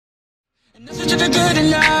Hello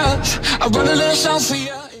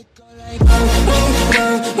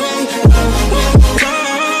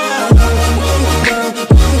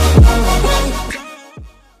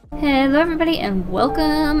everybody and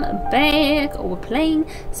welcome back. We're playing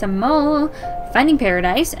some more Finding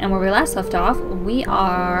Paradise, and where we last left off we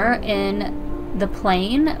are in the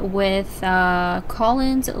plane with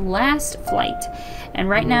Colin's last flight, and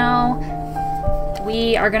right now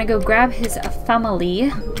we are gonna go grab his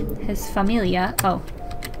familia. Oh,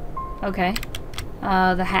 okay.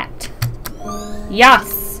 The hat.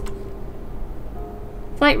 Yes!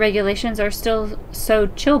 Flight regulations are still so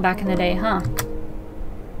chill back in the day, huh?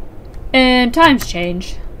 And times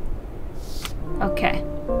change. Okay.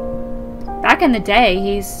 Back in the day,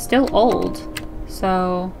 he's still old.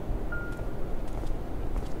 So...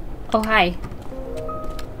 Oh, hi.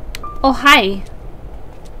 Oh, hi.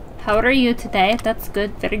 How are you today? That's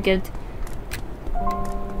good. Very good.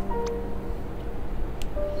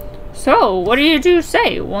 So, what do you two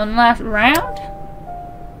say? One last round?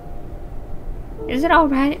 Is it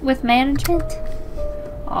alright with management?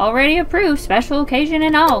 Already approved. Special occasion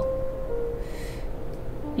and all.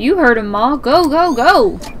 You heard him, Ma. Go, go,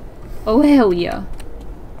 go! Oh, hell yeah.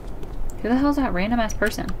 Who the hell's that random ass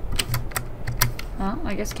person? Well,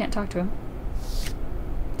 I guess I can't talk to him.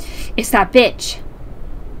 It's that bitch!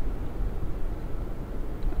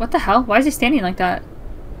 What the hell? Why is he standing like that?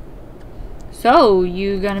 So,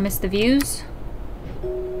 you gonna miss the views?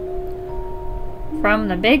 From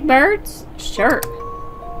the big birds? Sure.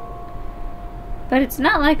 But it's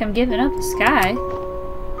not like I'm giving up the sky.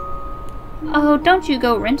 Oh, don't you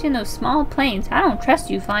go renting those small planes. I don't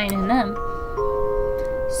trust you flying in them.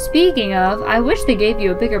 Speaking of, I wish they gave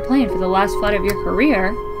you a bigger plane for the last flight of your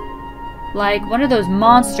career. Like one of those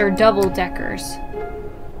monster double-deckers.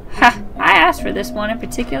 Ha! I asked for this one in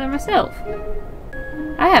particular myself.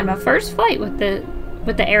 I had my first flight with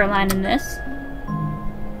the airline in this.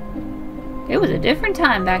 It was a different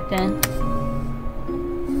time back then.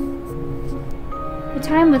 A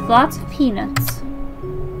time with lots of peanuts.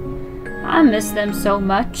 I miss them so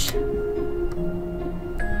much. You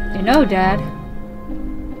know, Dad,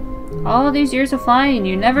 all these years of flying,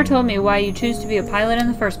 you never told me why you choose to be a pilot in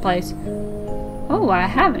the first place. Oh, I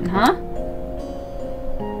haven't, huh?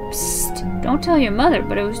 Psst, don't tell your mother,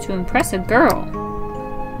 but it was to impress a girl.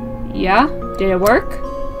 Yeah? Did it work?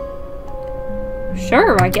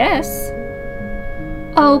 Sure, I guess.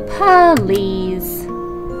 Oh, please.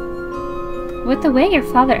 With the way your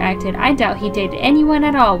father acted, I doubt he dated anyone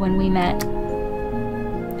at all when we met.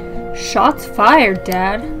 Shots fired,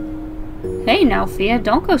 Dad. Hey now, Fia,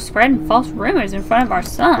 don't go spreading false rumors in front of our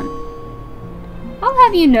son. I'll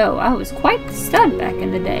have you know, I was quite the stud back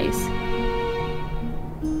in the days.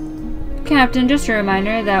 Captain, just a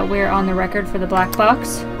reminder that we're on the record for the black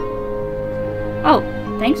box. Oh,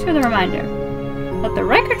 thanks for the reminder. Let the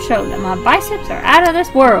record show that my biceps are out of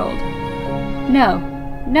this world.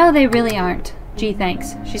 No, they really aren't. Gee,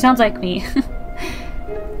 thanks. She sounds like me.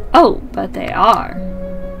 Oh, but they are.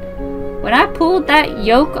 When I pulled that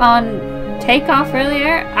yoke on takeoff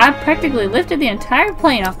earlier, I practically lifted the entire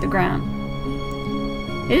plane off the ground.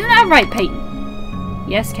 Isn't that right, Peyton?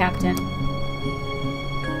 Yes, Captain.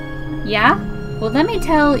 Yeah? Well, let me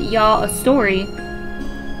tell y'all a story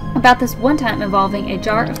about this one time involving a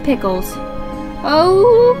jar of pickles.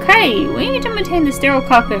 Okay, we need to maintain the sterile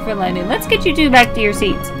cockpit for landing. Let's get you two back to your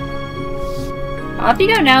seats. Off you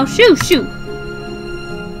go now. Shoo, shoo.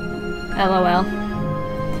 LOL.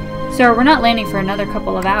 Sir, we're not landing for another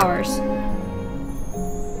couple of hours.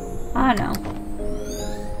 I know.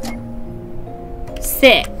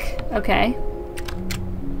 Sick. Okay.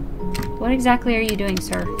 What exactly are you doing,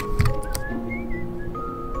 sir?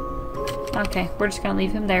 Okay, we're just gonna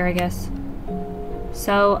leave him there, I guess.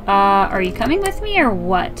 So, are you coming with me or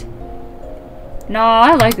what? No,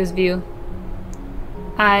 I like this view.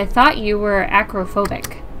 I thought you were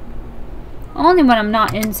acrophobic. Only when I'm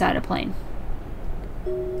not inside a plane.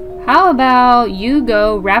 How about you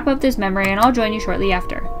go wrap up this memory and I'll join you shortly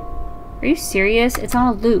after. Are you serious? It's on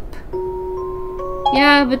a loop.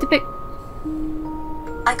 Yeah, but the pic...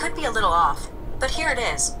 I could be a little off, but here it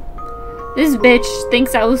is. This bitch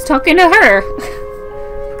thinks I was talking to her.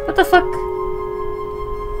 What the fuck?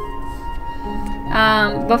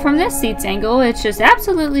 But from this seat's angle, it's just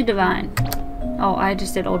absolutely divine. Oh, I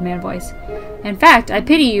just did old man voice. In fact, I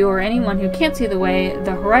pity you or anyone who can't see the way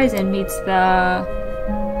the horizon meets the...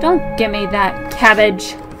 Don't give me that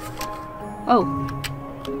cabbage. Oh.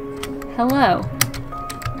 Hello.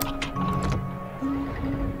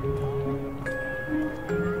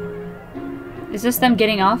 Is this them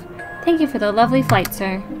getting off? Thank you for the lovely flight,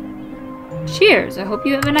 sir. Cheers. I hope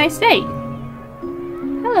you have a nice day.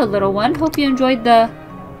 Hello, little one. Hope you enjoyed the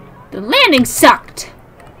landing sucked!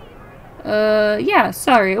 Yeah,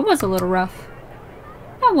 sorry. It was a little rough.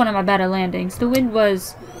 Not one of my better landings. The wind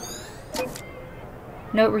was...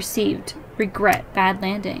 Note received. Regret. Bad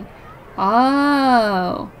landing.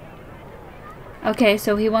 Oh. Okay,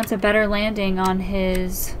 so he wants a better landing on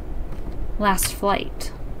his last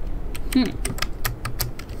flight.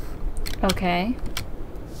 Okay.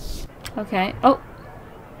 Okay. Oh!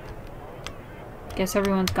 Guess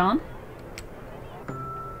everyone's gone?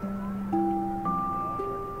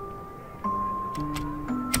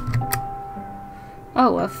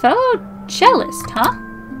 Oh, a fellow cellist, huh?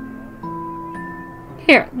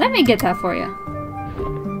 Here, let me get that for you.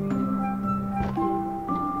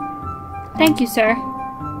 Thank you, sir.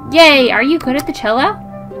 Yay, are you good at the cello?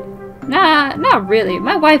 Nah, not really.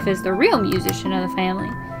 My wife is the real musician of the family.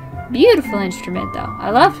 Beautiful instrument, though. I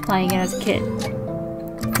loved playing it as a kid.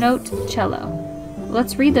 Note, cello.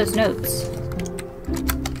 Let's read those notes.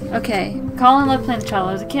 Okay, Colin loved playing the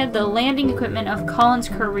cello as a kid. The landing equipment of Colin's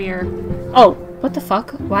career... Oh, what the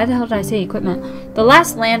fuck? Why the hell did I say equipment? The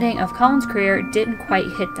last landing of Colin's career didn't quite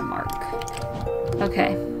hit the mark.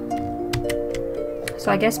 Okay. So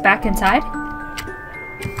I guess back inside?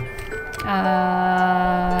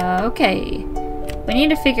 Okay. We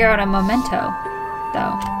need to figure out a memento,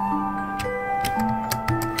 though.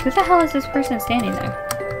 Who the hell is this person standing there?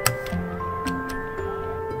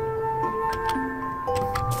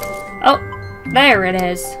 Oh, there it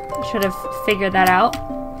is. Should have figured that out.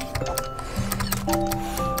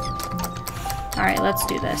 Alright, let's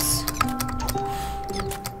do this.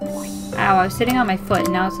 Ow, I was sitting on my foot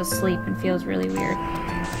and now it's asleep and feels really weird.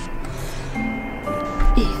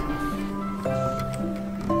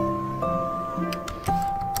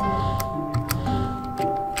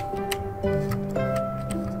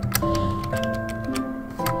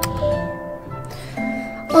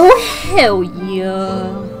 Oh, hell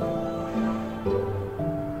yeah.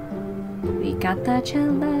 We got the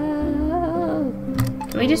cello.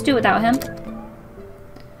 Can we just do it without him?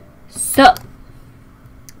 So,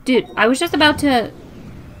 dude, I was just about to...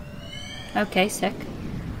 Okay, sick.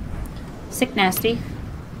 Sick nasty.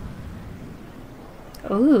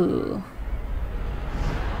 Ooh.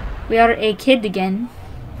 We are a kid again.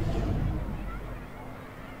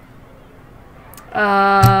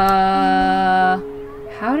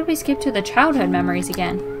 How did we skip to the childhood memories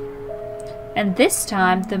again? And this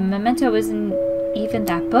time, the memento isn't even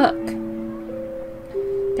that book.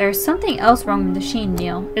 There's something else wrong with the machine,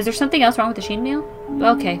 Neil. Is there something else wrong with the machine, Neil?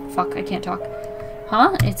 Okay, fuck, I can't talk.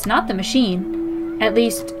 Huh? It's not the machine. At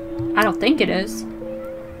least, I don't think it is.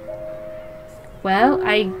 Well,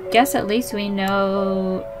 I guess at least we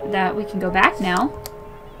know that we can go back now.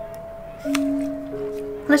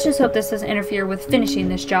 Let's just hope this doesn't interfere with finishing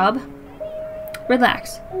this job.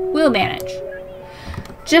 Relax. We'll manage.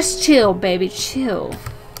 Just chill, baby, chill.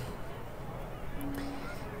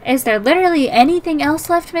 Is there literally anything else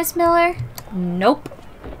left, Miss Miller? Nope.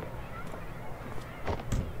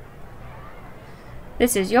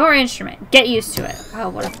 This is your instrument. Get used to it. Oh,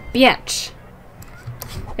 what a bitch.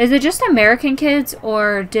 Is it just American kids,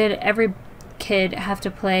 or did every kid have to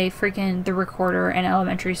play freaking the recorder in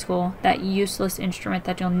elementary school? That useless instrument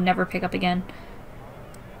that you'll never pick up again.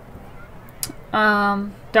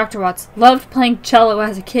 Dr. Watts loved playing cello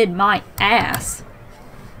as a kid. My ass.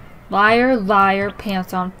 Liar, liar,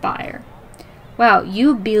 pants on fire. Wow,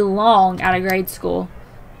 you belong at a grade school.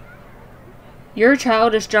 Your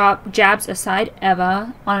childish jabs aside,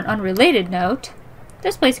 Eva, on an unrelated note,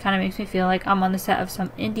 this place kind of makes me feel like I'm on the set of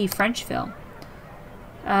some indie French film.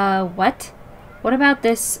 What? What about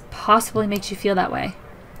this possibly makes you feel that way?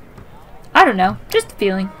 I don't know, just a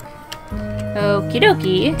feeling. Okie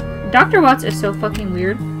dokie. Dr. Watts is so fucking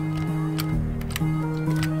weird.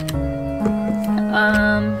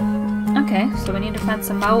 Okay, so we need to find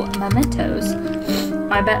some mementos.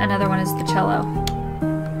 I bet another one is the cello.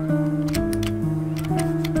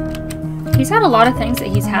 He's had a lot of things that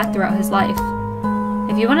he's had throughout his life.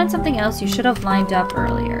 If you wanted something else, you should have lined up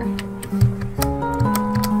earlier.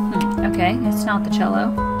 Okay, it's not the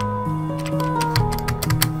cello.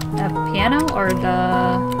 The piano or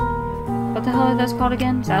the... What the hell are those called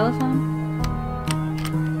again? Xylophone?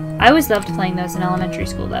 I always loved playing those in elementary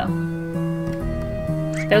school, though.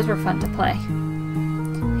 Those were fun to play.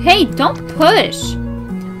 Hey, don't push!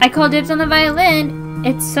 I call dibs on the violin.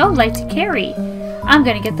 It's so light to carry. I'm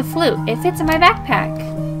gonna get the flute. It fits in my backpack.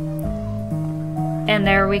 And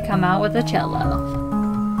there we come out with a cello.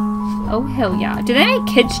 Oh, hell yeah. Do they make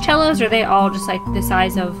kids' cellos, or are they all just like the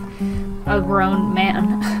size of a grown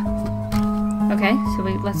man? Okay, so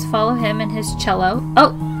let's follow him and his cello.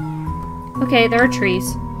 Oh! Okay, there are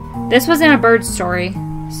trees. This was in a bird story,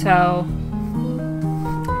 so...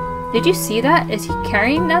 Did you see that? Is he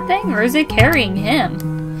carrying that thing, or is it carrying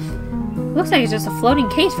him? Looks like it's just a floating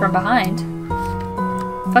case from behind.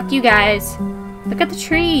 Fuck you guys. Look at the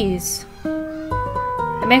trees.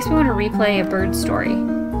 It makes me want to replay a bird story.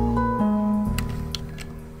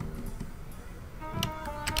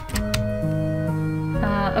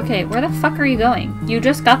 Okay, where the fuck are you going? You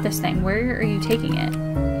just got this thing. Where are you taking it?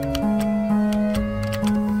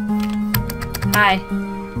 Hi.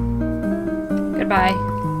 Goodbye.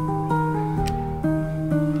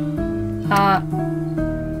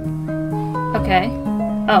 Okay.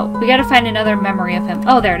 Oh, we gotta find another memory of him.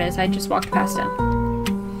 Oh, there it is. I just walked past him.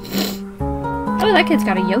 Oh, that kid's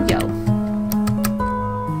got a yo-yo.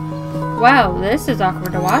 Wow, this is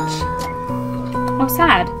awkward to watch. Oh,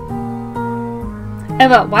 sad.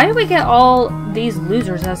 Eva, why do we get all these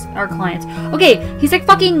losers as our clients? Okay, he's like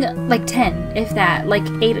fucking like 10, if that. Like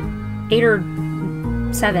 8 or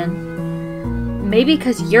 7. Maybe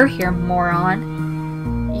because you're here, moron.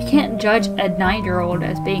 You can't judge a 9-year-old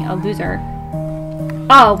as being a loser.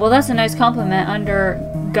 Oh, well that's a nice compliment under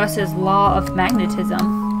Gus's law of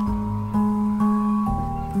magnetism.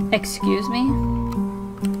 Excuse me?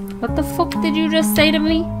 What the fuck did you just say to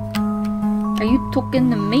me? Are you talking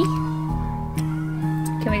to me?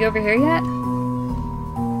 Can we go over here yet?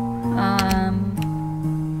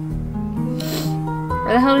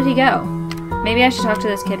 Where the hell did he go? Maybe I should talk to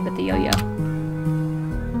this kid with the yo-yo.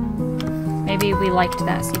 Maybe we liked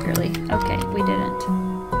that secretly. Okay, we didn't.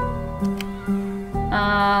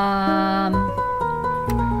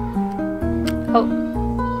 Oh.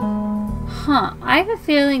 Huh. I have a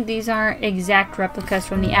feeling these aren't exact replicas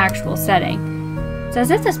from the actual setting. It's as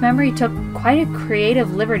if this memory took quite a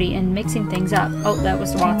creative liberty in mixing things up. Oh, that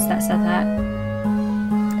was Watts that said that.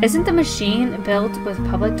 Isn't the machine built with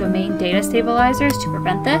public domain data stabilizers to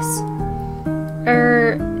prevent this?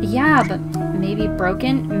 Yeah, but maybe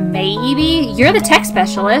broken? Maybe? You're the tech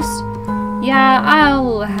specialist. Yeah,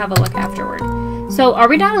 I'll have a look afterward. So, are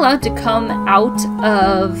we not allowed to come out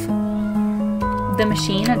of the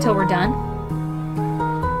machine until we're done?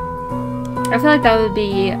 I feel like that would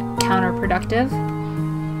be counterproductive.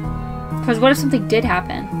 Because what if something did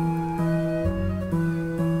happen?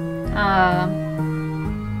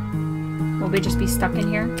 Will we just be stuck in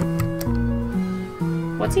here?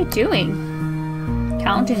 What's he doing?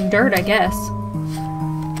 Counting dirt, I guess.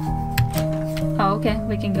 Oh, okay.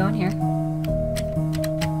 We can go in here.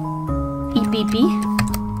 Eep, beep, beep.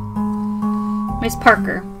 Miss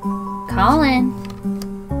Parker. Colin.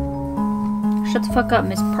 Shut the fuck up,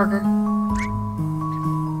 Miss Parker.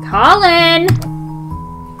 Colin!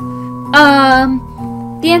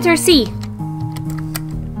 The answer is C.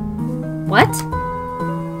 What?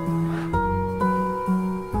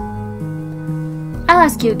 I'll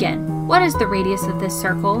ask you again. What is the radius of this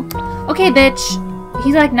circle? Okay, bitch.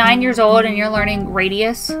 He's like 9 years old and you're learning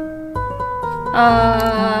radius.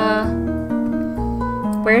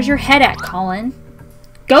 Where's your head at, Colin?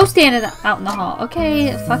 Go stand out in the hall.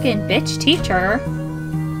 Okay, fucking bitch teacher.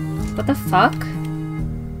 What the fuck?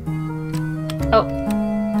 Oh.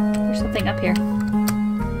 There's something up here.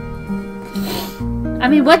 I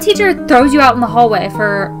mean, what teacher throws you out in the hallway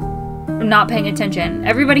for not paying attention?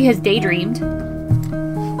 Everybody has daydreamed.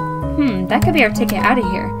 That could be our ticket out of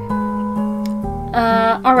here.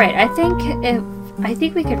 Alright, I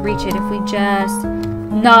think we could reach it if we just...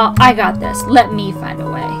 No, I got this. Let me find a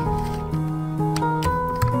way.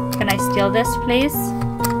 Can I steal this, please?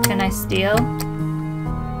 Can I steal?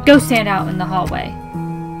 Go stand out in the hallway.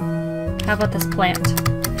 How about this plant?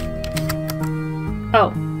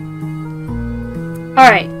 Oh.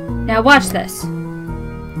 Alright, now watch this.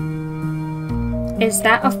 Is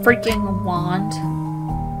that a freaking wand?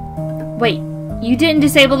 Wait, you didn't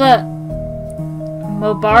disable the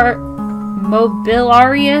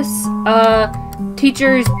Mobiliarius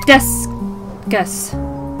teacher's discus.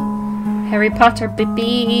 Harry Potter,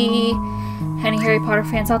 baby. Any Harry Potter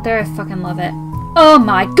fans out there? I fucking love it. Oh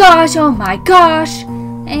my gosh, oh my gosh.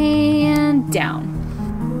 And down.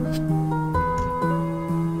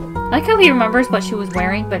 I like how he remembers what she was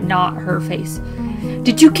wearing, but not her face.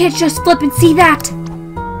 Did you kids just flip and see that?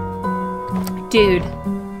 Dude.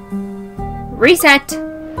 Reset!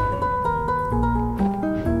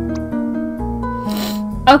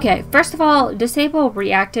 Okay, first of all, disable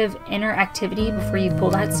reactive interactivity before you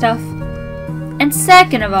pull that stuff. And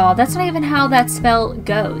second of all, that's not even how that spell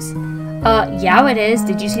goes. Yeah it is.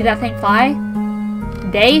 Did you see that thing fly?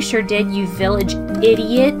 They sure did, you village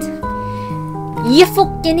idiot. You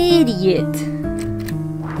fucking idiot.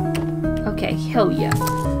 Okay, hell yeah.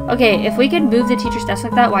 Okay, if we could move the teacher's desk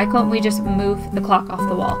like that, why couldn't we just move the clock off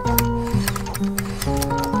the wall?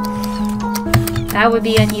 That would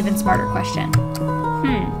be an even smarter question.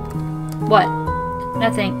 What?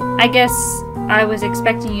 Nothing. I guess I was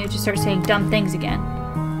expecting you to start saying dumb things again.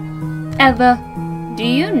 Eva, do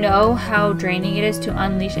you know how draining it is to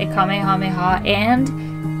unleash a Kamehameha and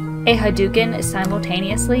a Hadouken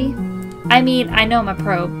simultaneously? I mean, I know I'm a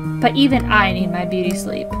pro, but even I need my beauty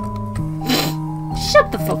sleep.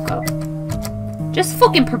 Shut the fuck up. Just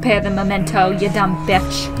fucking prepare the memento, you dumb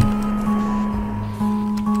bitch.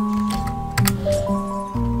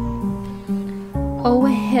 Oh,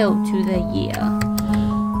 hell to the year.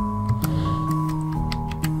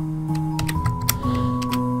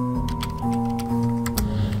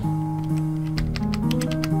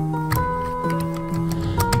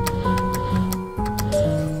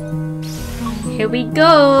 Here we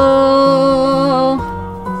go.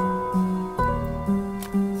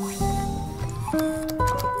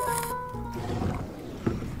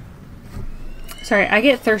 Sorry, I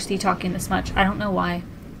get thirsty talking this much. I don't know why.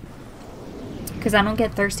 Because I don't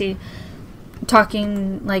get thirsty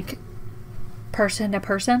talking, like, person to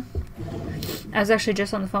person. I was actually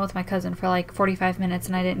just on the phone with my cousin for, like, 45 minutes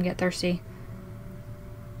and I didn't get thirsty.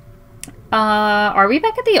 Are we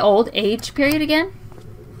back at the old age period again?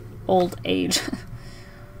 Old age.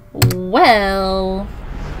 Well...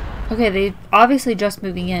 Okay, they obviously just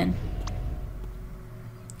moving in.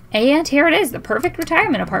 And here it is, the perfect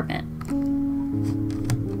retirement apartment.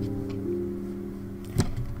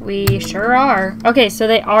 We sure are. Okay, so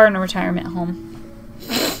they are in a retirement home.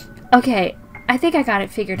 Okay, I think I got it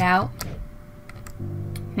figured out.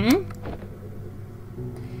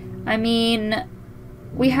 I mean,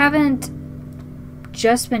 we haven't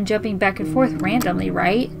just been jumping back and forth randomly,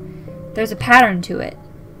 right? There's a pattern to it.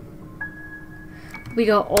 We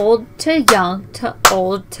go old to young to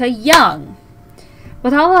old to young.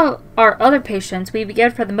 With all of our other patients, we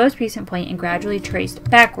began from the most recent point and gradually traced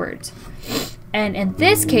backwards. And in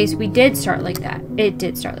this case, we did start like that. It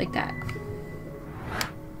did start like that.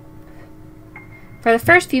 For the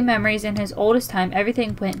first few memories in his oldest time,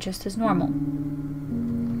 everything went just as normal.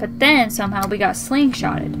 But then, somehow, we got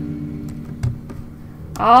slingshotted.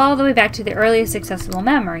 All the way back to the earliest accessible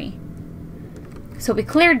memory. So we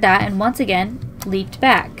cleared that and once again, leaped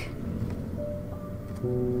back.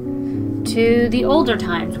 To the older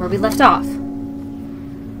times where we left off.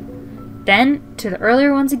 Then, to the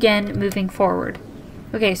earlier ones again, moving forward.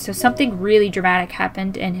 Okay, so something really dramatic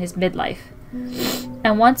happened in his midlife.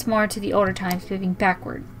 And once more to the older times, moving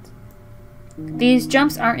backwards. These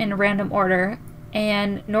jumps aren't in a random order,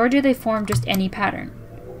 and nor do they form just any pattern.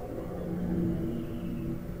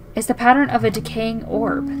 It's the pattern of a decaying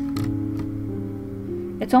orb.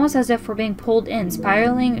 It's almost as if we're being pulled in,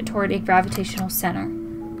 spiraling toward a gravitational center.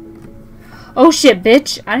 Oh shit,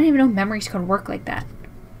 bitch! I didn't even know memories could work like that.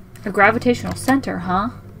 A gravitational center, huh?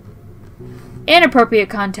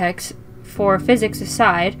 Inappropriate context for physics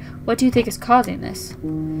aside, what do you think is causing this?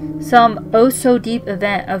 Some oh-so-deep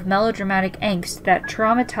event of melodramatic angst that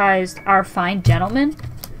traumatized our fine gentleman?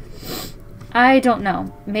 I don't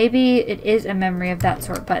know. Maybe it is a memory of that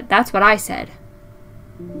sort, but that's what I said.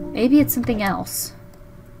 Maybe it's something else.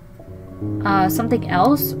 Something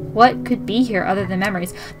else? What could be here other than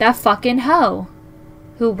memories? That fucking hoe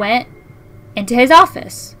who went into his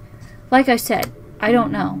office. Like I said, I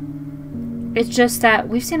don't know. It's just that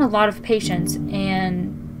we've seen a lot of patients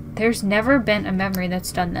and there's never been a memory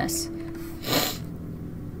that's done this.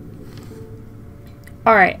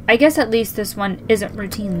 Alright, I guess at least this one isn't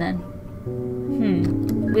routine then.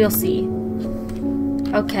 We'll see.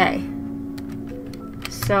 Okay.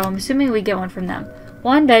 So I'm assuming we get one from them.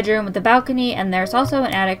 One bedroom with a balcony, and there's also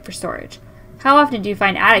an attic for storage. How often do you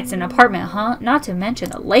find attics in an apartment, huh? Not to mention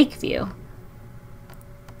the lake view.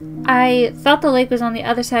 I thought the lake was on the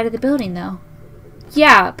other side of the building, though.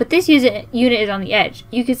 Yeah, but this unit is on the edge.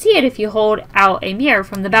 You can see it if you hold out a mirror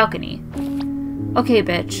from the balcony. Okay,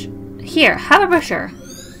 bitch. Here, have a brochure.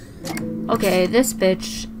 Okay, this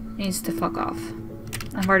bitch needs to fuck off.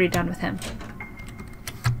 I'm already done with him.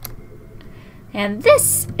 And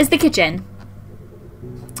this is the kitchen.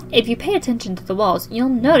 If you pay attention to the walls, you'll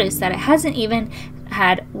notice that it hasn't even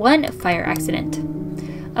had one fire accident.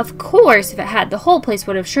 Of course, if it had, the whole place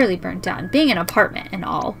would have surely burnt down, being an apartment and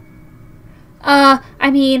all.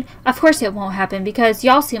 I mean, of course it won't happen because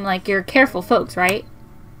y'all seem like you're careful folks, right?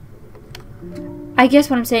 I guess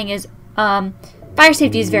what I'm saying is, fire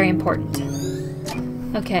safety is very important.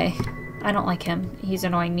 Okay, I don't like him. He's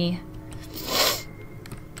annoying me.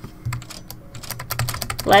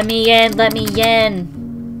 Let me in, let me in.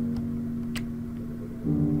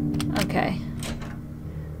 Okay.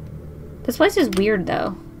 This place is weird,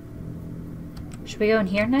 though. Should we go in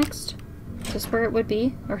here next? Is this where it would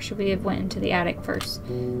be? Or should we have went into the attic first?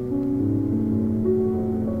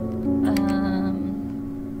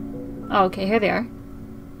 Oh, okay, here they are.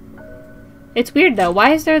 It's weird, though.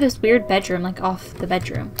 Why is there this weird bedroom, like, off the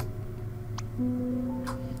bedroom?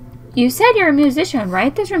 You said you're a musician,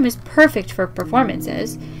 right? This room is perfect for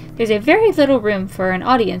performances. There's a very little room for an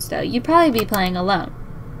audience, though. You'd probably be playing alone.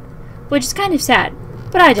 Which is kind of sad,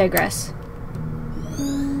 but I digress.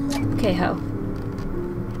 Okay, ho.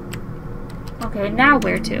 Okay, now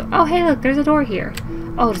where to? Oh, hey, look, there's a door here.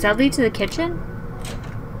 Oh, does that lead to the kitchen?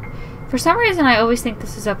 For some reason, I always think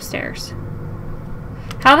this is upstairs.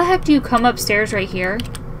 How the heck do you come upstairs right here,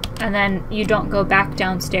 and then you don't go back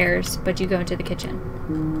downstairs, but you go into the kitchen?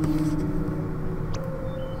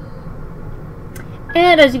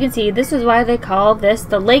 And as you can see, this is why they call this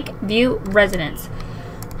the Lakeview Residence.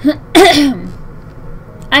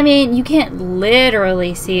 I mean, you can't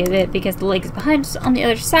literally see it because the lake is behind us on the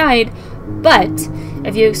other side, but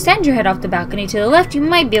if you extend your head off the balcony to the left, you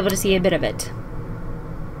might be able to see a bit of it.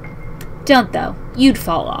 Don't though. You'd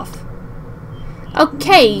fall off.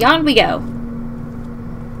 Okay, on we go.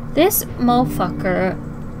 This motherfucking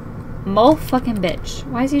bitch.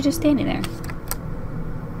 Why is he just standing there?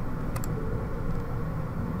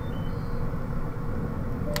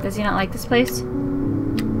 Does he not like this place?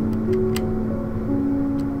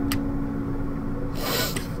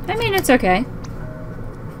 I mean, it's okay.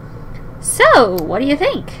 So, what do you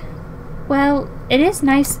think? Well, it is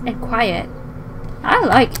nice and quiet. I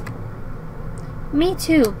like it. Me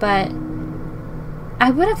too, but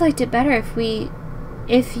I would have liked it better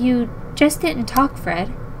if you just didn't talk,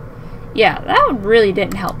 Fred. Yeah, that really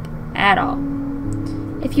didn't help at all.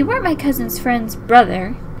 If you weren't my cousin's friend's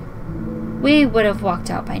brother, we would have walked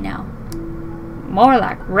out by now. More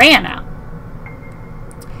like ran out.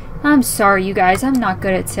 I'm sorry, you guys. I'm not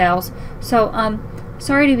good at sales. So,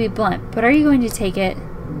 sorry to be blunt, but are you going to take it?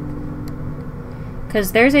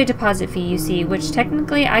 Because there's a deposit fee, you see, which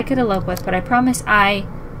technically I could elope with, but I promise I...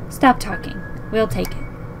 Stop talking. We'll take it.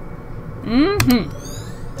 Mm-hmm.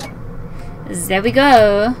 There we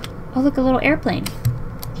go. Oh, look, a little airplane.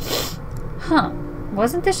 Huh.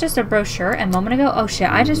 Wasn't this just a brochure a moment ago? Oh,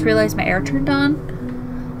 shit. I just realized my air turned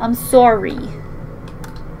on. I'm sorry.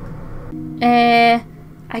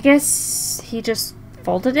 I guess he just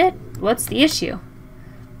folded it? What's the issue?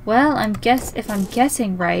 Well, if I'm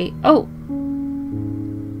guessing right... Oh!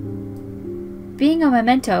 Being a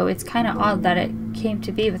memento, it's kind of odd that it came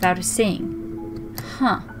to be without a sing.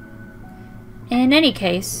 Huh. In any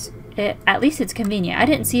case, at least it's convenient. I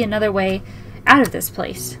didn't see another way out of this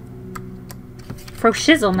place. Fro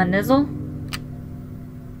shizzle, my nizzle.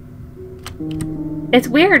 It's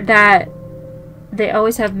weird that they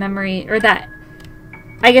always have memory, or that...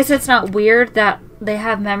 I guess it's not weird that they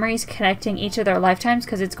have memories connecting each of their lifetimes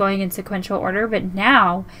because it's going in sequential order, but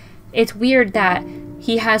now it's weird that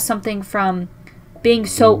he has something from being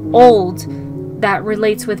so old that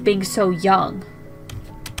relates with being so young.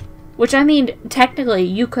 Which, I mean, technically,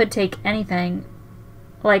 you could take anything.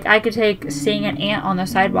 Like, I could take seeing an ant on the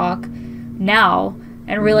sidewalk now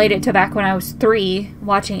and relate it to back when I was 3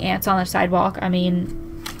 watching ants on the sidewalk. I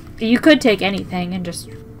mean, you could take anything and just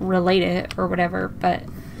relate it or whatever, but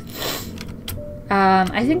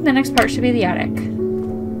I think the next part should be the attic.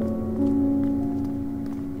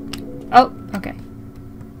 Oh, okay.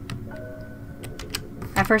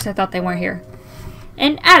 At first I thought they weren't here.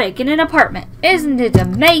 An attic in an apartment. Isn't it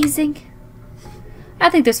amazing? I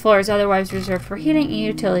think this floor is otherwise reserved for heating and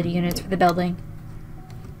utility units for the building.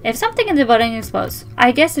 If something in the building explodes,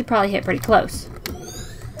 I guess it'd probably hit pretty close.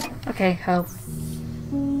 Okay, ho.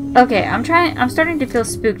 Okay, I'm starting to feel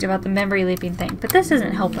spooked about the memory leaping thing, but this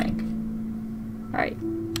isn't helping. Alright.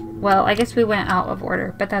 Well, I guess we went out of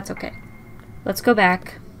order, but that's okay. Let's go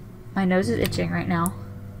back. My nose is itching right now.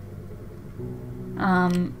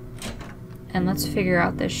 And let's figure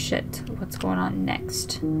out this shit. What's going on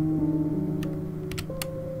next?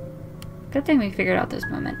 Good thing we figured out this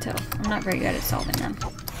memento. I'm not very good at solving them.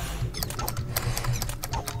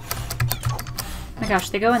 Oh my gosh,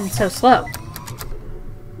 they go in so slow.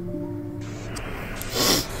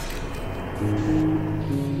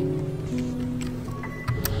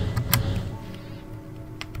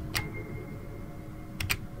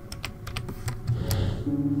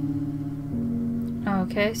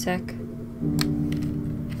 Okay, sick.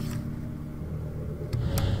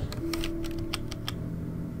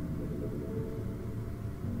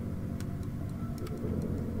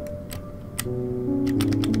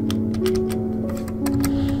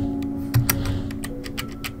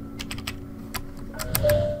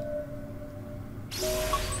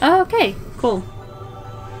 Okay, Cool.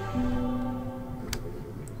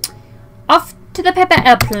 Off to the paper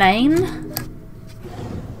airplane.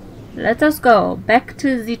 Let us go back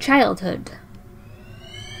to the childhood.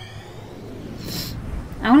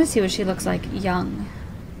 I want to see what she looks like young.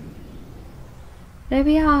 There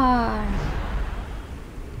we are.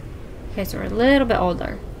 Okay, so we're a little bit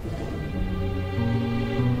older.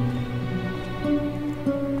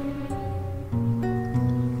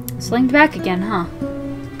 Slinged back again, huh?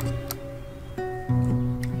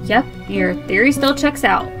 Yep, your theory still checks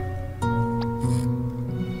out.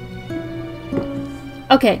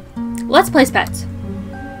 Okay, let's place bets.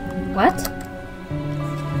 What?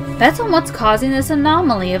 Bets on what's causing this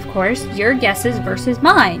anomaly, of course. Your guesses versus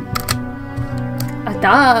mine.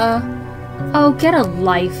 Duh. Oh, get a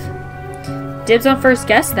life. Dibs on first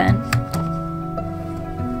guess, then.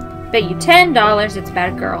 Bet you $10 it's about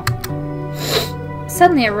a girl.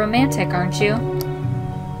 Suddenly a romantic, aren't you?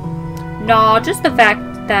 No, just the fact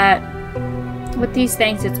that with these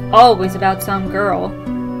things, it's always about some girl.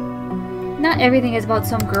 Not everything is about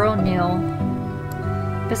some girl, Neil.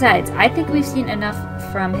 Besides, I think we've seen enough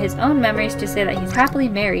from his own memories to say that he's happily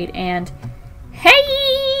married and... Hey!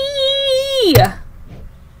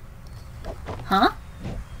 Huh?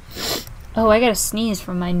 Oh, I gotta sneeze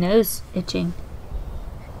from my nose itching.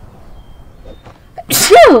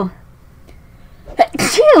 Achoo!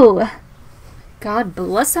 Achoo! God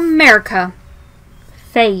bless America.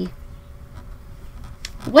 Faye.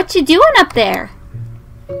 What you doing up there?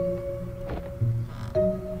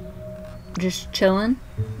 Just chilling.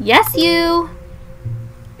 Yes, you!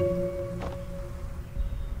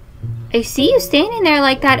 I see you standing there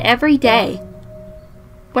like that every day.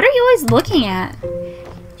 What are you always looking at?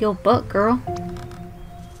 Your book, girl.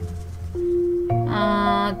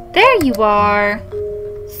 There you are.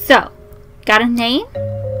 So, got a name? I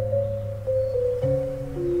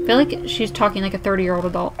feel like she's talking like a 30-year-old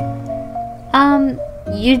adult.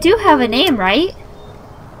 You do have a name, right?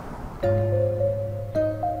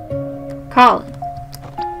 Colin.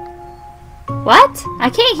 What? I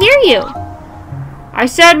can't hear you. I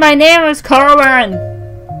said my name is Colin.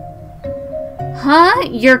 Huh?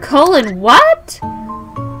 You're Colin what?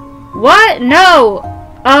 What? No.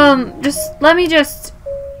 Let me just...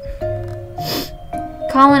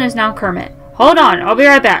 Colin is now Kermit. Hold on, I'll be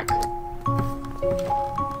right back.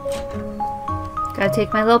 Gotta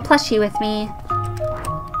take my little plushie with me.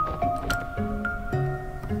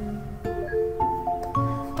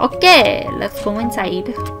 Okay, let's go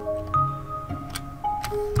inside.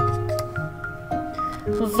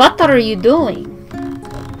 What are you doing?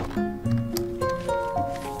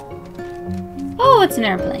 Oh, it's an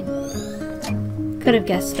airplane. Could have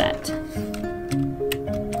guessed that.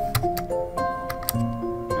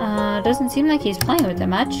 Doesn't seem like he's playing with it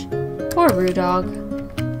much. Poor Roo Dog.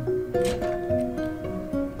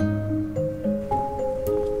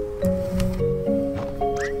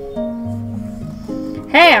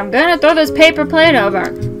 Hey, I'm gonna throw this paper plate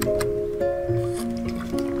over.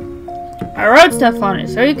 I wrote stuff on it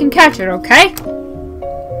so you can catch it, okay?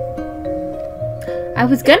 I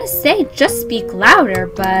was gonna say just speak louder,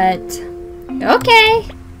 but... Okay.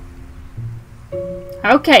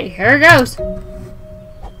 Okay, here it goes.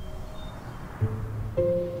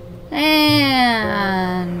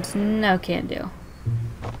 And... no can do.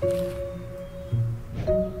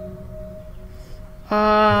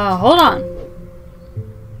 Hold on.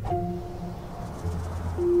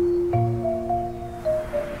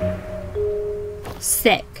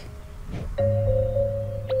 Sick.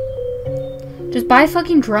 Just buy a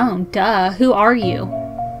fucking drone. Duh. Who are you?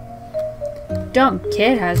 Dumb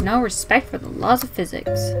kid has no respect for the laws of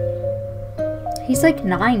physics. He's like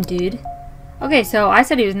 9, dude. Okay, so I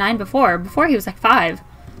said he was 9 before. Before he was like 5.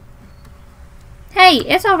 Hey,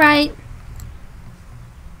 it's alright.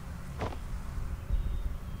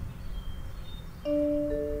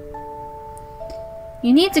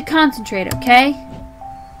 You need to concentrate, okay?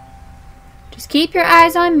 Just keep your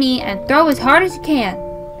eyes on me and throw as hard as you can.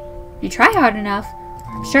 If you try hard enough,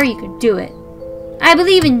 I'm sure you could do it. I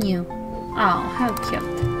believe in you. Oh, how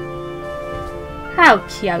cute. How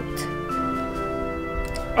cute.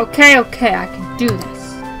 Okay, okay, I can do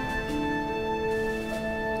this.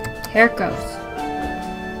 Here it goes.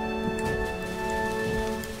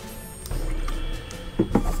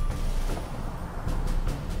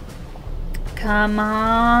 Come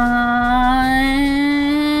on.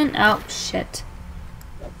 Oh, shit.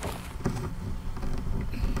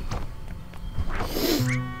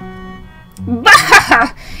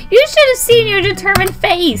 Bah! You should have seen your determined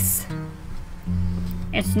face.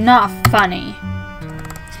 It's not funny.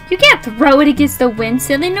 You can't throw it against the wind,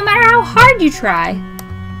 silly, no matter how hard you try.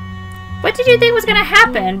 What did you think was gonna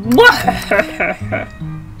happen?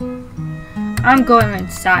 I'm going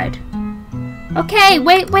inside. Okay,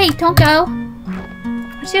 wait, don't go.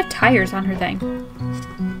 Why does she have tires on her thing?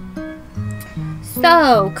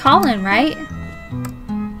 So, Colin, right?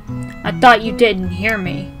 I thought you didn't hear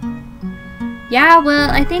me. Yeah,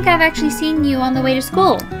 well, I think I've actually seen you on the way to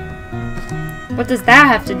school. What does that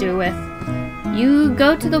have to do with? You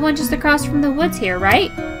go to the one just across from the woods here,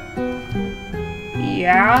 right?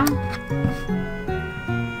 Yeah.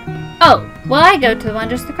 Oh, well, I go to the one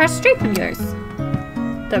just across the street from yours.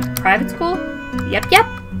 The private school? Yep.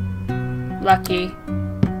 Lucky.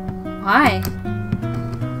 Why?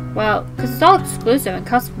 Well, because it's all exclusive and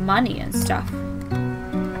costs money and stuff.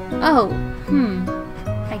 Oh,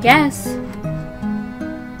 I guess.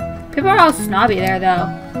 People are all snobby there, though.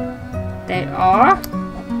 They are?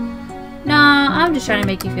 Nah, I'm just trying to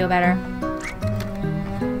make you feel better.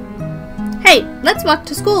 Hey, let's walk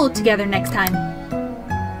to school together next time.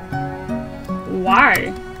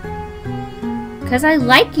 Why? Because I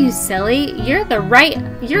like you, silly.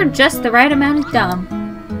 You're just the right amount of dumb.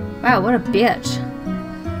 Wow, what a bitch.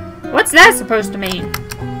 What's that supposed to mean?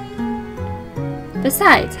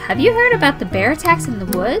 Besides, have you heard about the bear attacks in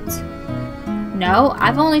the woods? No,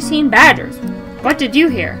 I've only seen badgers. What did you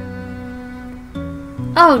hear?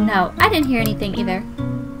 Oh no, I didn't hear anything either.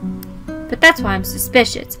 But that's why I'm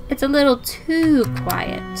suspicious. It's a little too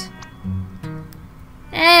quiet.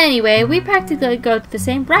 Anyway, we practically go the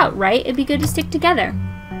same route, right? It'd be good to stick together.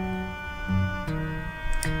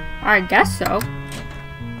 I guess so.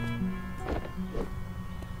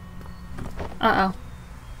 Uh-oh.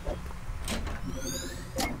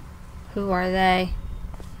 Who are they?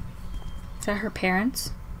 Is that her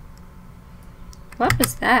parents? What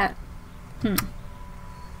was that?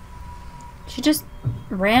 She just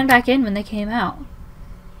ran back in when they came out.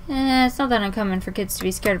 It's not that uncommon for kids to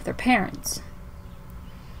be scared of their parents.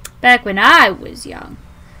 Back when I was young,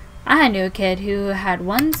 I knew a kid who had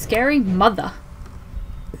one scary mother.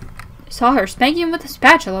 I saw her spanking him with a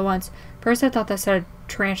spatula once. First I thought that said a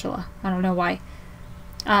tarantula. I don't know why.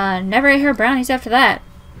 Never ate her brownies after that.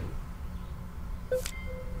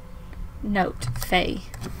 Note, Faye.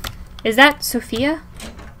 Is that Sophia?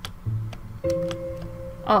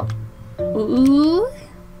 Oh. Ooh.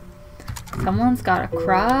 Someone's got a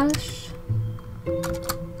crush.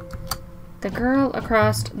 The girl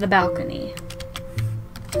across the balcony.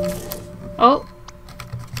 Oh.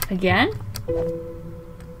 Again?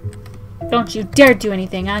 Don't you dare do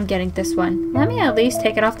anything. I'm getting this one. Let me at least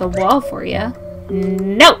take it off the wall for you.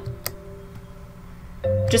 No!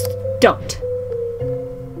 Just don't.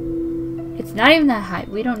 It's not even that high.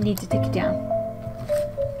 We don't need to take it down.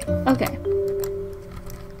 Okay.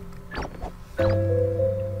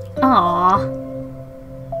 Aww.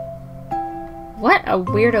 What a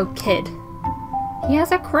weirdo kid. He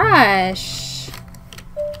has a crush.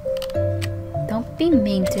 Don't be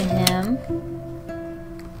mean to him.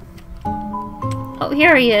 Oh,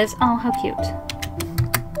 here he is. Oh, how cute.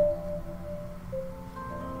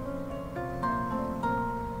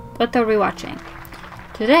 What are we watching?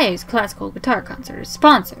 Today's classical guitar concert is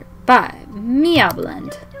sponsored by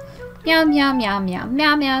Meowblend. Meow meow meow meow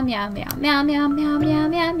meow meow meow meow meow meow meow meow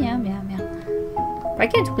meow meow meow meow. Why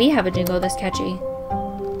can't we have a jingle this catchy?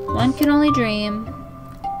 One can only dream.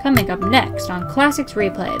 Coming up next on Classics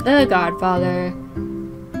Replay, The Godfather.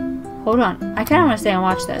 Hold on, I kinda wanna stay and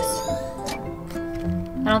watch this.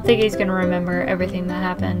 I don't think he's gonna remember everything that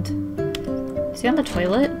happened. Is he on the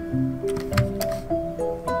toilet?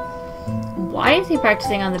 Why is he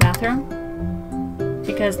practicing on the bathroom?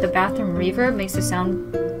 Because the bathroom reverb makes it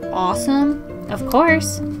sound awesome? Of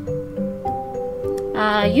course.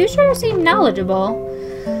 You sure seem knowledgeable.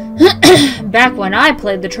 Back when I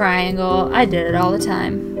played the triangle, I did it all the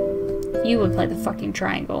time. You would play the fucking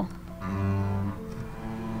triangle.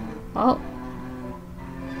 Oh.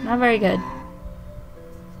 Not very good.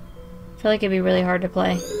 I feel like it'd be really hard to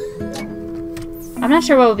play. I'm not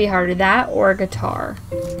sure what would be harder, that or a guitar.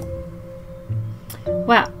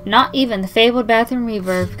 Wow, not even the fabled bathroom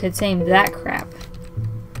reverb could sing that crap.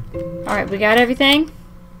 Alright, we got everything?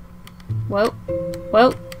 Whoa.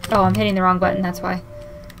 Whoa. Oh, I'm hitting the wrong button, that's why.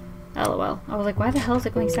 LOL. I was like, why the hell is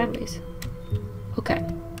it going sideways? Okay.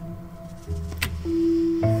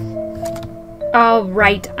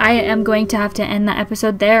 Alright, I am going to have to end the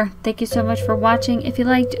episode there. Thank you so much for watching. If you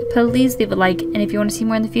liked, please leave a like. And if you want to see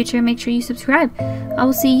more in the future, make sure you subscribe. I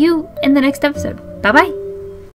will see you in the next episode. Bye-bye.